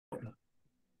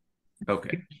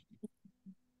Okay.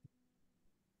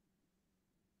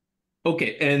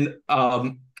 Okay, and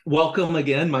welcome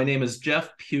again. My name is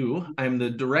Jeff Pugh. I'm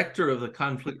the director of the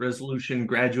Conflict Resolution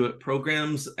Graduate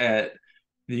Programs at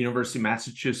the University of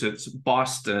Massachusetts,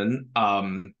 Boston.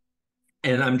 And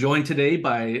I'm joined today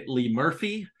by Lee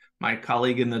Murphy, my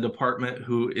colleague in the department,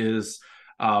 who is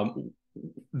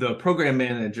the program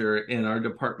manager in our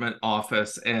department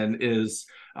office and is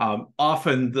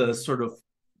often the sort of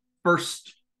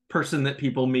first person that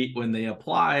people meet when they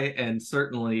apply, and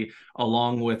certainly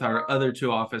along with our other two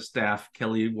office staff,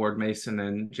 Kelly Ward Mason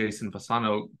and Jason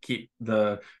Fasano, keep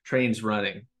the trains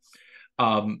running.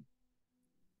 Um,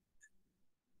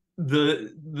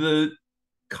 the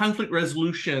conflict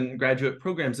resolution graduate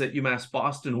programs at UMass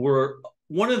Boston were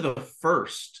one of the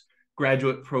first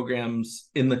graduate programs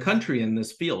in the country in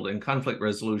this field in conflict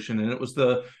resolution, and it was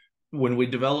the when we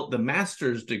developed the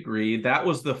master's degree, that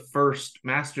was the first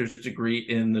master's degree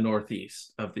in the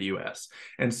Northeast of the US.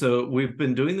 And so we've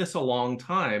been doing this a long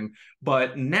time,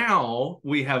 but now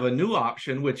we have a new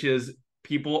option, which is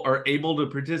people are able to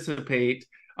participate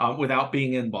without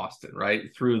being in Boston,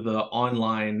 right? Through the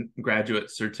online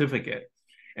graduate certificate.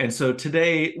 And so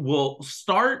today we'll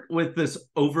start with this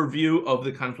overview of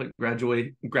the conflict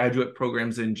graduate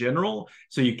programs in general,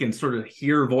 so you can sort of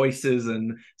hear voices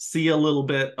and see a little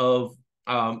bit of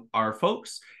our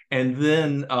folks. And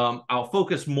then I'll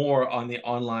focus more on the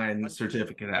online One thing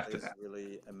certificate after is that.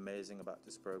 really amazing about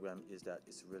this program is that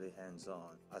it's really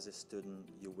hands-on. As a student,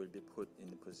 you will be put in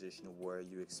the position where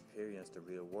you experience the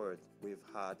real world. We've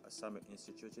had a summer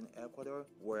institute in Ecuador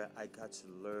where I got to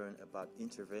learn about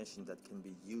intervention that can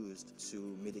be used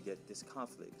to mitigate this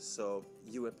conflict. So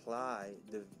you apply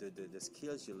the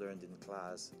skills you learned in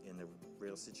class in a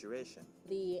real situation.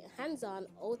 The hands-on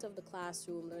out of the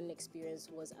classroom learning experience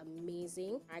was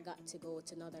amazing. I got to go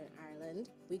to Northern Ireland.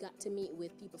 We got to meet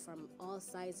with people from all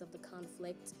sides of the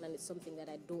conflict, and it's something that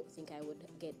I don't think I would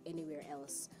get anywhere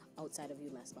else outside of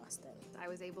UMass Boston. I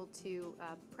was able to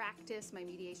practice my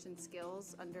mediation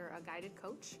skills under a guided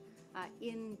coach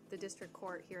in the district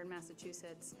court here in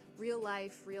Massachusetts. Real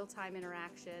life, real-time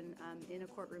interaction in a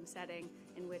courtroom setting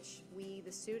in which we,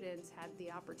 the students, had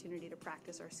the opportunity to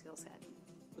practice our skill set.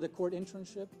 The court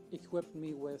internship equipped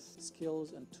me with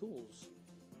skills and tools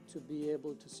to be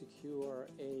able to secure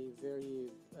a very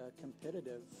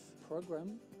competitive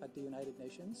program at the United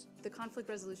Nations. The conflict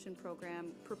resolution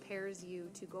program prepares you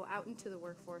to go out into the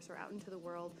workforce or out into the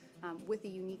world with a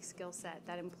unique skill set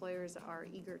that employers are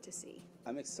eager to see.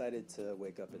 I'm excited to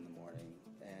wake up in the morning,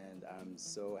 and I'm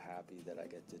so happy that I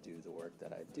get to do the work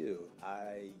that I do.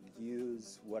 I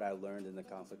use what I learned in the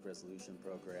conflict resolution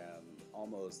program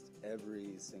almost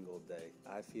every single day.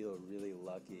 I feel really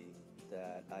lucky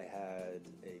that I had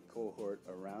a cohort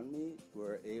around me who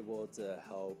were able to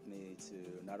help me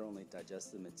to not only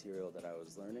digest the material that I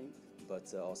was learning, but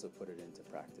to also put it into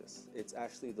practice. It's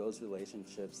actually those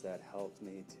relationships that helped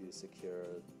me to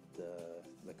secure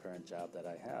the current job that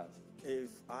I have. If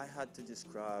I had to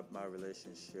describe my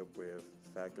relationship with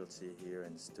faculty here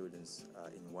and students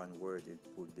in one word, it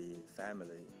would be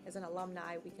family. As an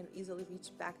alumni, we can easily reach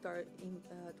back to our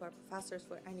professors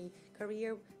for any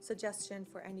career suggestion,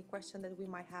 for any question that we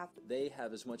might have. They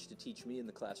have as much to teach me in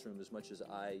the classroom as much as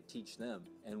I teach them.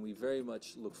 And we very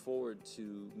much look forward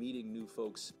to meeting new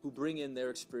folks who bring in their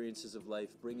experiences of life,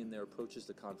 bring in their approaches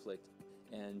to conflict,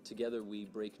 and together we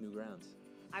break new ground.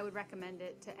 I would recommend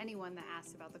it to anyone that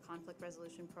asks about the conflict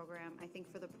resolution program. I think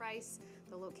for the price,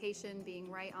 the location being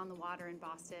right on the water in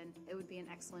Boston, it would be an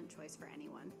excellent choice for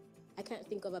anyone. I can't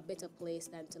think of a better place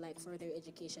than to further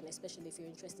education, especially if you're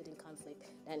interested in conflict,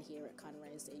 than here at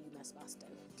Conrise at UMass Boston.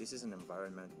 This is an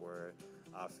environment where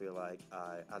I feel like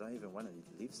I don't even want to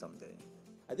leave someday.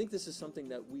 I think this is something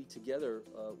that we together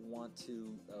want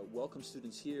to welcome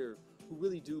students here who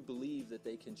really do believe that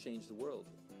they can change the world.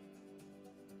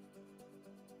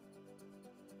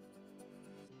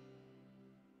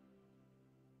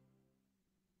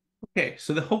 Okay,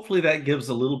 so hopefully that gives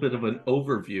a little bit of an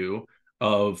overview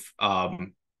of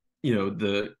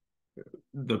the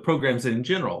programs in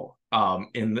general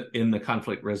in the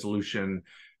conflict resolution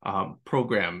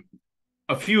program.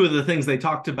 A few of the things they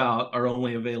talked about are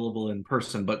only available in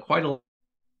person, but quite a lot of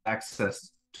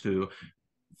access to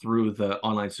through the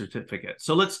online certificate.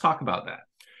 So let's talk about that.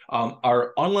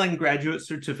 Our online graduate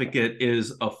certificate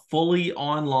is a fully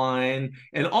online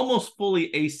and almost fully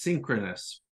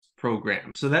asynchronous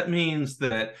program. So that means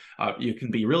that you can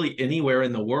be really anywhere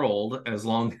in the world as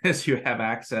long as you have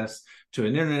access to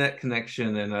an internet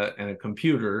connection and a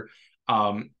computer.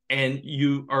 And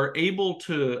you are able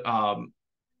to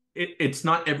it's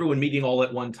not everyone meeting all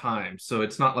at one time. So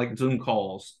it's not like Zoom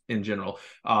calls in general.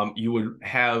 You would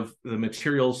have the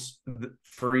materials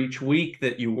for each week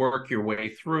that you work your way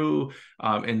through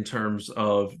in terms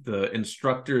of the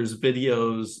instructors'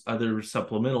 videos, other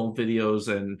supplemental videos,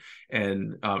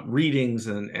 and readings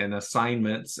and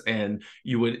assignments. And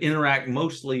you would interact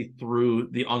mostly through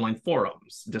the online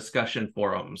forums, discussion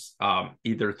forums,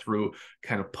 either through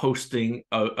kind of posting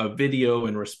a video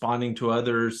and responding to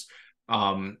others,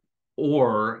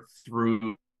 or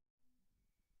through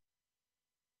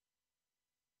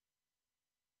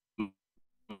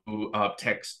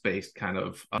text-based kind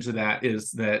of. So that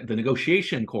is that the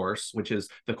negotiation course, which is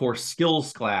the core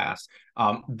skills class.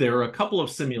 There are a couple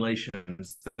of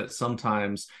simulations that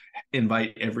sometimes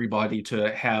invite everybody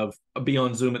to be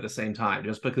on Zoom at the same time,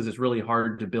 just because it's really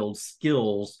hard to build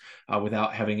skills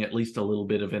without having at least a little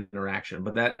bit of interaction.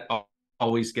 But that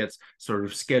always gets sort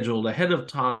of scheduled ahead of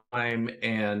time,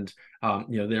 and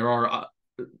there are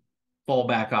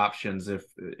fallback options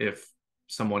if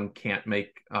someone can't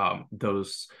make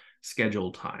those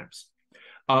scheduled times.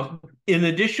 In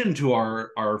addition to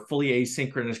our fully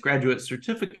asynchronous graduate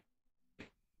certificate,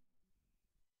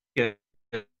 there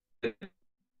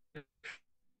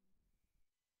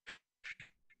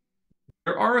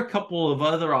are a couple of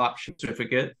other options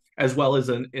certificate, as well as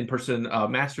an in-person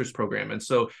master's program. And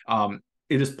so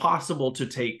it is possible to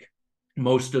take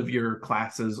most of your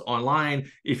classes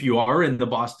online. If you are in the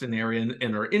Boston area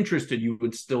and are interested, you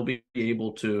would still be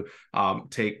able to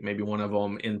take maybe one of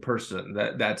them in person.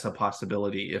 That's a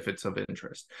possibility if it's of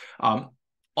interest.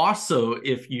 Also,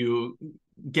 if you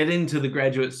get into the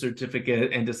graduate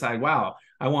certificate and decide, wow,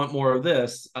 I want more of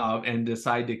this, and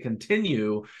decide to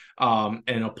continue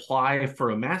and apply for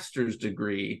a master's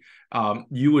degree,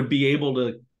 you would be able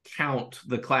to count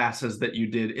the classes that you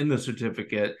did in the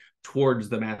certificate towards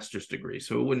the master's degree.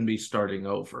 So it wouldn't be starting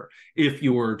over if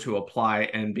you were to apply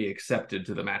and be accepted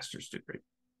to the master's degree.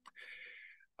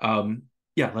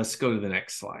 Yeah, let's go to the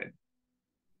next slide.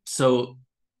 So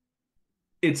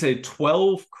it's a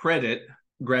 12 credit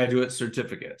graduate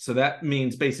certificate. So that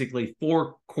means basically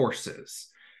 4 courses.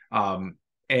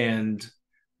 And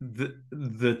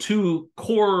the 2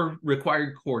 core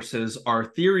required courses are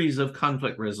theories of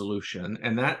conflict resolution,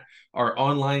 and that our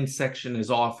online section is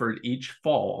offered each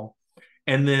fall,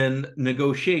 and then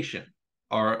negotiation,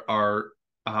 our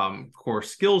core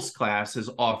skills class,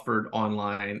 is offered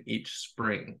online each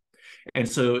spring. And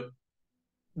so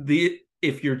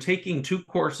if you're taking 2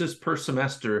 courses per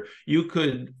semester, you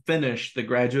could finish the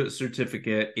graduate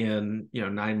certificate in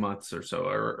 9 months or so,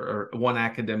 or 1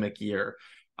 academic year.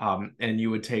 And you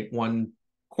would take 1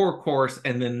 core course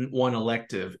and then 1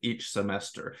 elective each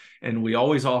semester. And we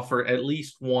always offer at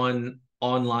least 1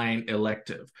 online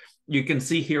elective. You can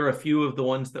see here a few of the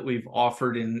ones that we've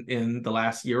offered in the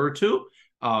last year or two.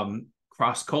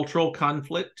 Cross-cultural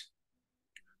conflict,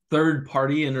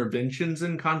 third-party interventions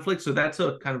in conflict. So that's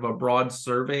a kind of a broad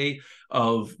survey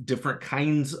of different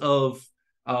kinds of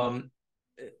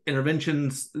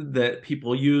interventions that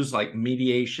people use, like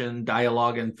mediation,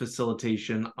 dialogue and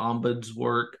facilitation, ombuds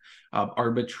work,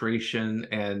 arbitration,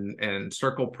 and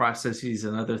circle processes,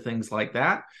 and other things like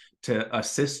that to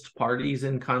assist parties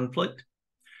in conflict.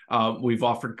 We've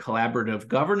offered collaborative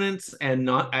governance, and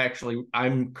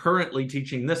I'm currently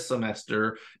teaching this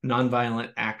semester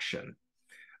nonviolent action.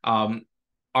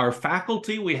 Our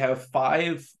faculty, we have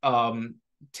 5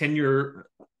 tenure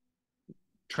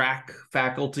track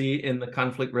faculty in the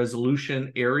conflict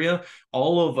resolution area.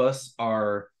 All of us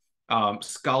are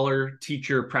scholar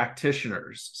teacher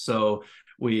practitioners. So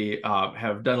we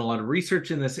have done a lot of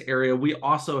research in this area. We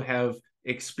also have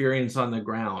experience on the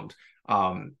ground,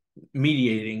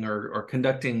 mediating or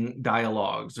conducting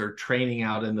dialogues or training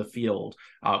out in the field,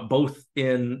 both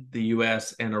in the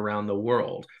US and around the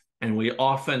world. And we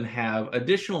often have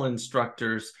additional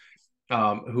instructors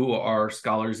who are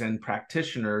scholars and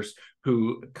practitioners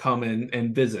who come in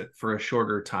and visit for a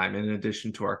shorter time in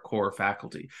addition to our core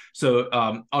faculty. So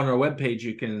on our webpage,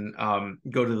 you can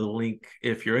go to the link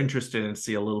if you're interested and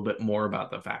see a little bit more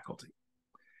about the faculty.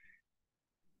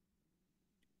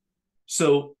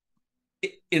 So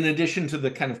in addition to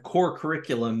the kind of core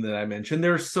curriculum that I mentioned,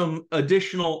 there's some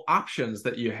additional options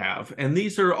that you have, and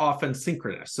these are often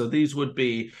synchronous. So these would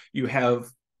be, you have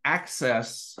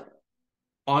access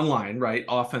online, right,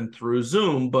 often through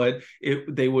Zoom, but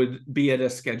they would be at a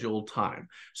scheduled time.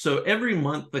 So every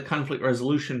month, the conflict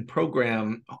resolution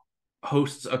program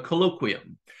hosts a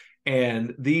colloquium,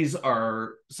 and these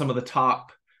are some of the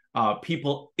top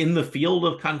people in the field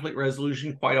of conflict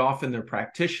resolution. Quite often they're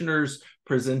practitioners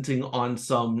presenting on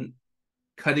some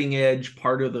cutting edge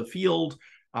part of the field.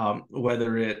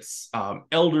 whether it's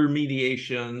elder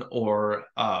mediation or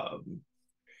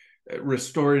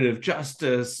restorative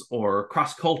justice or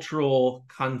cross-cultural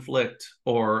conflict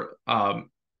or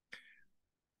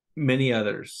many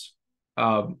others.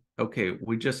 Okay,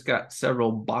 we just got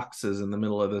several boxes in the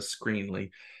middle of the screen,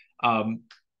 Lee.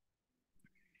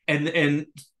 And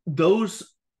those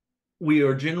we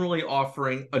are generally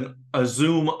offering a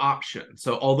Zoom option.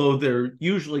 So although they're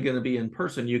usually going to be in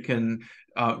person, you can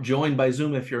join by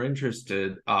Zoom if you're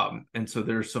interested. And so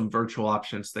there's some virtual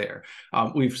options there.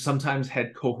 We've sometimes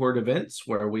had cohort events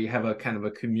where we have a kind of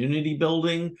a community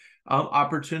building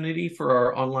opportunity for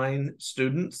our online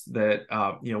students that,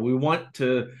 we want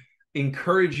to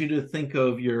encourage you to think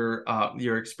of your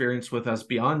experience with us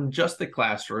beyond just the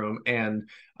classroom and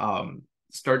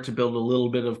start to build a little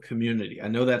bit of community. I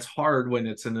know that's hard when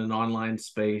it's in an online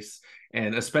space,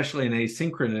 and especially in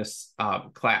asynchronous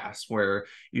class where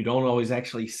you don't always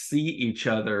actually see each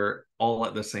other all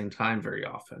at the same time very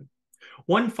often.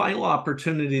 One final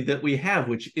opportunity that we have,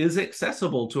 which is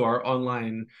accessible to our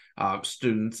online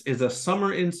students, is a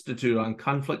Summer Institute on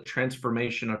Conflict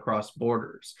Transformation Across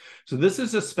Borders. So this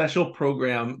is a special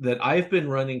program that I've been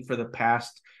running for the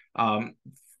past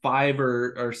 5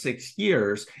 or 6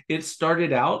 years. It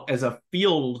started out as a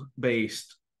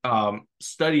field-based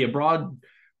study abroad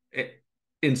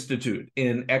institute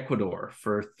in Ecuador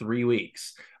for 3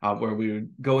 weeks, where we would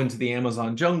go into the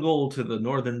Amazon jungle to the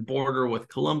northern border with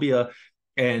Colombia.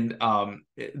 And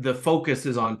the focus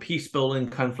is on peace building,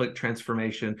 conflict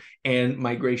transformation, and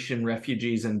migration,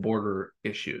 refugees, and border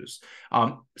issues.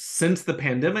 Since the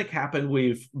pandemic happened,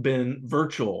 we've been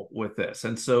virtual with this.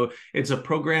 And so it's a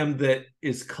program that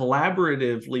is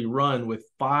collaboratively run with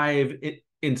 5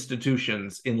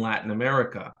 institutions in Latin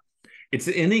America. It's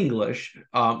in English,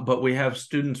 but we have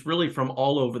students really from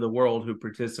all over the world who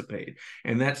participate.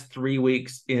 And that's 3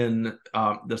 weeks in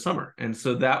the summer. And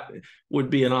so that would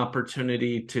be an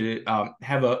opportunity to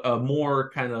have a more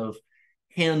kind of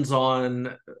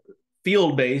hands-on,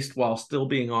 field-based while still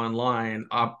being online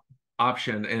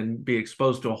option and be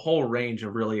exposed to a whole range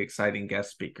of really exciting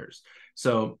guest speakers.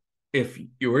 So if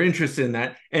you were interested in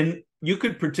that, and you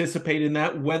could participate in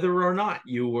that whether or not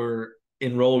you were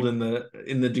enrolled in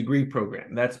the degree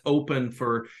program. That's open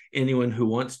for anyone who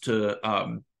wants to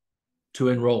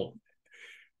enroll.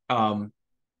 I'll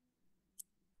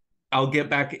get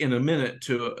back in a minute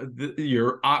to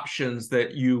your options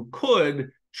that you could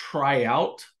try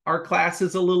out our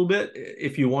classes a little bit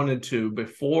if you wanted to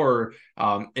before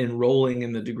enrolling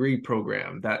in the degree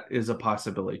program. That is a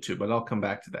possibility too, but I'll come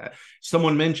back to that.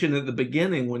 Someone mentioned at the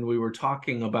beginning when we were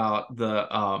talking about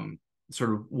the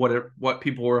sort of what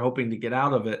people were hoping to get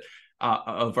out of it,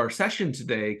 of our session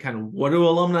today, kind of what do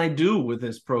alumni do with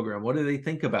this program? What do they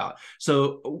think about?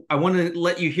 So I want to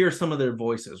let you hear some of their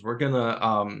voices. We're going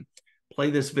to play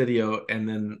this video and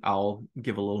then I'll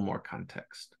give a little more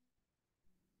context.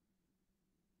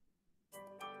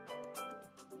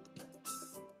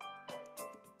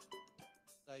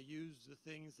 I use the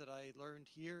things that I learned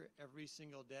here every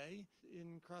single day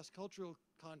in cross-cultural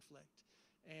conflict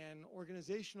and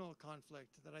organizational conflict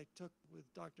that I took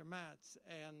with Dr. Matz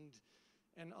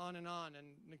and on and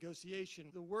negotiation.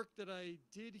 The work that I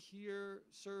did here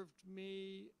served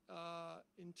me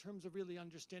in terms of really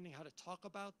understanding how to talk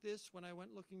about this when I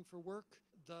went looking for work.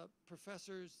 The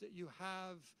professors that you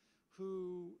have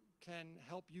who can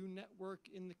help you network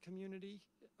in the community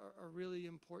are really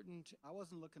important. I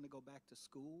wasn't looking to go back to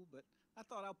school, but I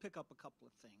thought I'll pick up a couple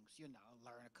of things,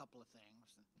 learn a couple of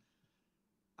things.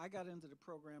 I got into the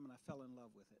program and I fell in love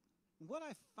with it. What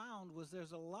I found was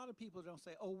there's a lot of people that don't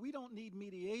say, oh, we don't need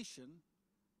mediation,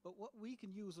 but what we can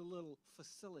use a little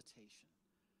facilitation.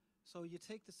 So you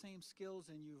take the same skills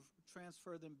and you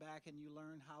transfer them back and you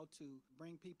learn how to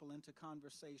bring people into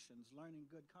conversations, learning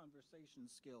good conversation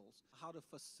skills, how to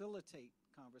facilitate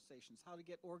conversations, how to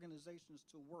get organizations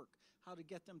to work, how to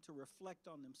get them to reflect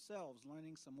on themselves,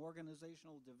 learning some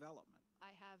organizational development.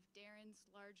 I have Darren's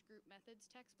Large Group Methods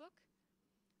textbook.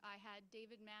 I had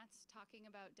David Matz talking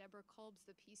about Deborah Kolb's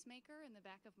The Peacemaker in the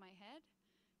back of my head.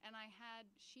 And I had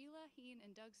Sheila Heen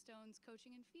and Doug Stone's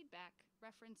Coaching and Feedback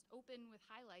referenced open with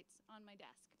highlights on my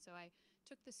desk. So I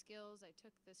took the skills, I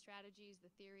took the strategies, the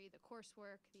theory, the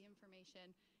coursework, the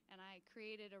information, and I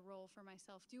created a role for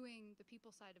myself doing the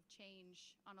people side of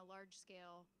change on a large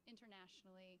scale,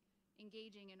 internationally,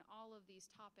 engaging in all of these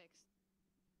topics.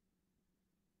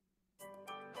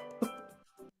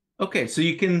 Okay, so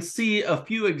you can see a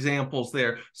few examples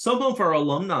there. Some of our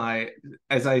alumni,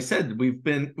 as I said,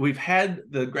 we've had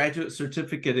the graduate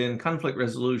certificate in conflict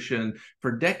resolution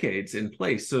for decades in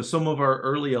place. So some of our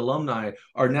early alumni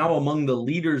are now among the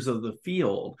leaders of the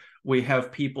field. We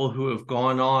have people who have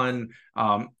gone on,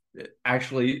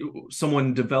 actually,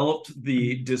 someone developed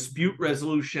the dispute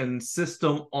resolution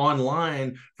system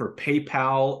online for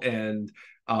PayPal and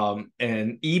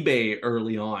eBay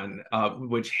early on,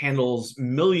 which handles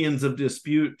millions of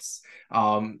disputes,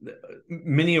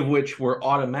 many of which were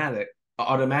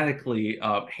automatically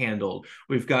handled.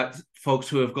 We've got folks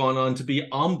who have gone on to be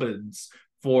ombuds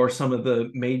for some of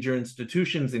the major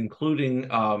institutions, including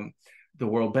the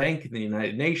World Bank and the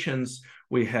United Nations.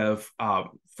 We have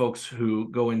folks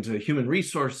who go into human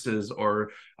resources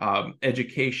or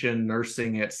education,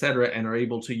 nursing, et cetera, and are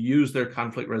able to use their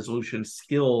conflict resolution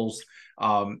skills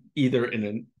either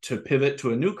to pivot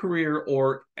to a new career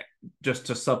or just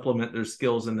to supplement their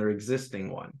skills in their existing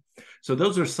one. So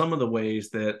those are some of the ways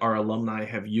that our alumni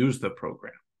have used the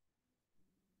program.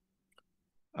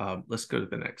 Let's go to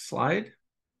the next slide.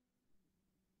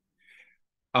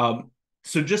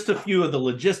 So just a few of the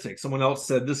logistics. Someone else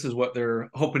said this is what they're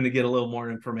hoping to get a little more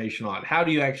information on. How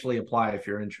do you actually apply if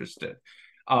you're interested?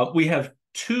 We have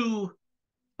two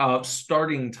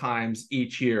starting times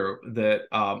each year that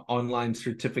online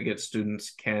certificate students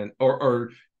can,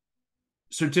 or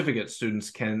certificate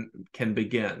students can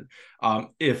begin.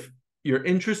 If you're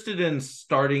interested in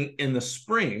starting in the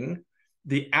spring,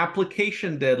 the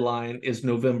application deadline is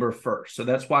November 1st. So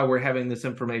that's why we're having this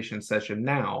information session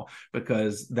now,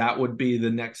 because that would be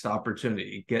the next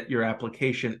opportunity. Get your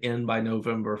application in by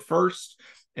November 1st.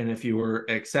 And if you were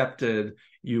accepted,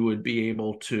 you would be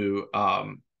able to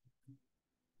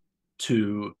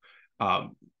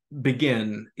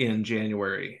begin in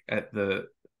January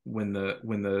when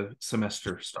the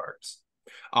semester starts.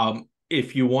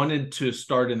 If you wanted to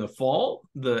start in the fall,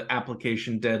 the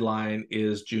application deadline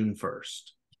is June 1st.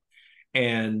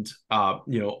 And on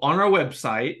our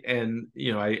website, and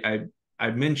I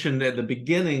mentioned at the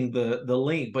beginning the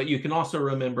link, but you can also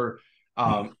remember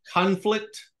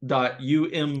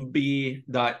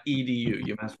conflict.umb.edu,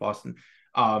 UMass Boston,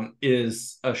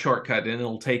 is a shortcut, and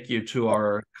it'll take you to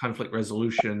our conflict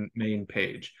resolution main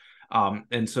page.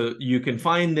 And so you can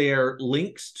find there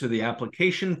links to the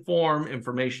application form,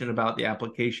 information about the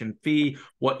application fee,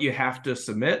 what you have to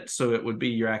submit. So it would be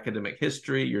your academic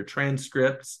history, your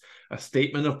transcripts, a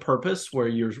statement of purpose where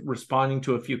you're responding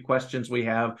to a few questions we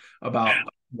have about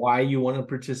why you want to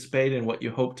participate and what you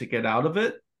hope to get out of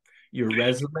it, your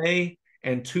resume,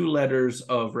 and 2 letters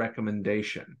of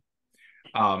recommendation.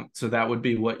 So that would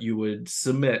be what you would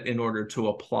submit in order to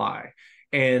apply.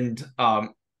 And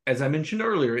as I mentioned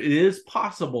earlier, it is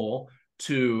possible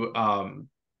to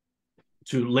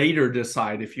later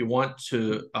decide if you want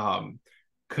to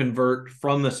convert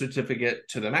from the certificate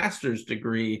to the master's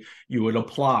degree. You would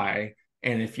apply,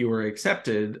 and if you were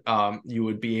accepted, you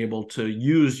would be able to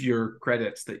use your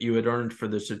credits that you had earned for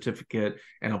the certificate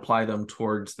and apply them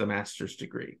towards the master's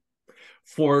degree.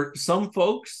 For some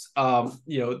folks,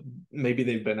 maybe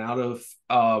they've been out of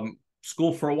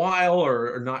school for a while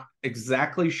or not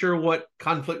exactly sure what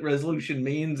conflict resolution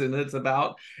means and it's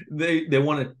about. They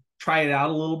want to try it out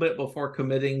a little bit before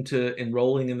committing to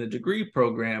enrolling in the degree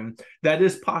program. That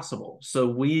is possible. So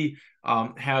we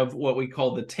have what we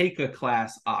call the take a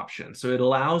class option. So it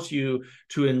allows you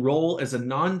to enroll as a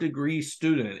non-degree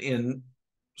student in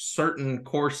certain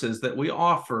courses that we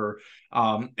offer,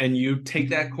 and you take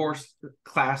that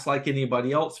class like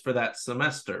anybody else for that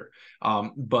semester.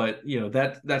 But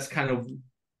that's kind of,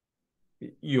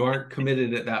 you aren't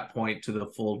committed at that point to the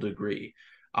full degree.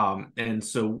 And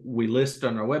so we list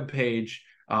on our webpage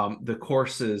the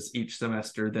courses each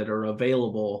semester that are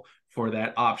available for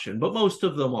that option, but most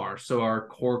of them are. So our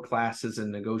core classes in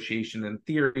negotiation and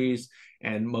theories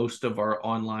and most of our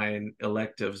online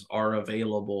electives are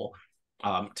available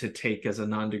to take as a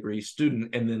non-degree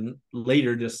student, and then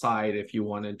later decide if you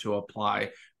wanted to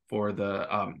apply for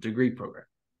the degree program.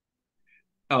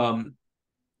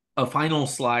 A final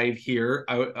slide here.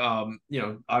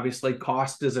 Obviously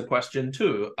cost is a question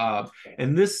too,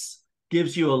 and this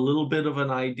gives you a little bit of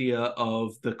an idea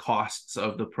of the costs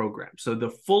of the program. So the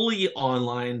fully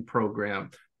online program,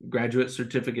 graduate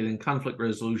certificate in conflict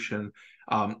resolution,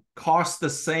 costs the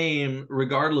same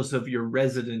regardless of your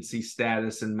residency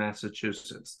status in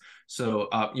Massachusetts. So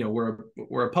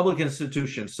we're a public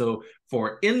institution. So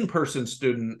for in-person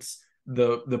students,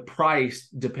 the price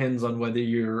depends on whether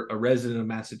you're a resident of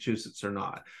Massachusetts or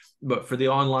not. But for the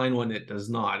online one, it does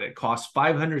not. It costs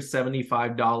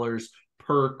 $575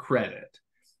 per credit.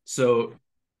 So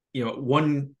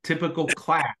one typical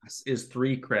class is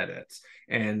 3 credits,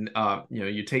 and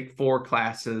you take 4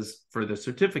 classes for the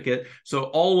certificate. So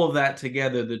all of that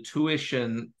together, the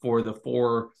tuition for the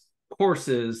 4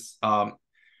 courses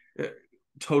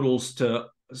totals to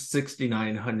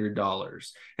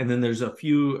 $6,900. And then there's a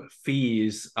few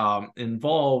fees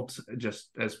involved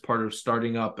just as part of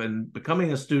starting up and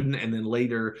becoming a student, and then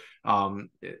later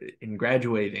in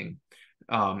graduating.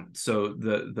 So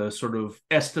the sort of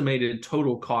estimated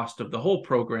total cost of the whole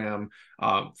program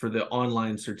for the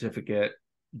online certificate,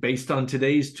 based on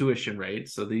today's tuition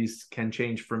rates, so these can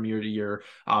change from year to year,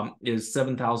 is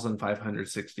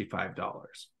 $7,565.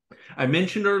 I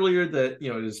mentioned earlier that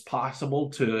it is possible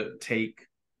to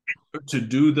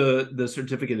do the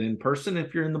certificate in person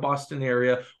if you're in the Boston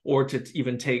area, or to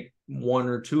even take 1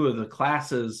 or 2 of the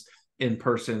classes in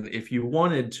person if you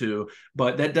wanted to,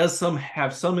 but that does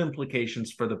have some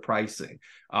implications for the pricing,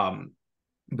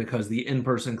 because the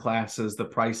in-person classes, the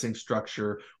pricing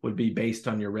structure would be based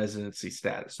on your residency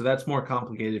status. So that's more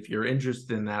complicated. If you're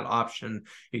interested in that option,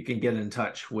 you can get in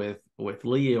touch with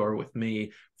Lee or with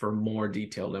me for more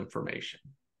detailed information.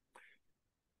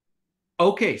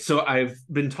 Okay, so I've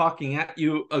been talking at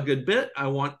you a good bit. I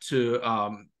want to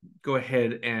go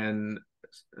ahead and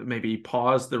maybe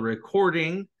pause the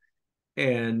recording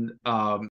and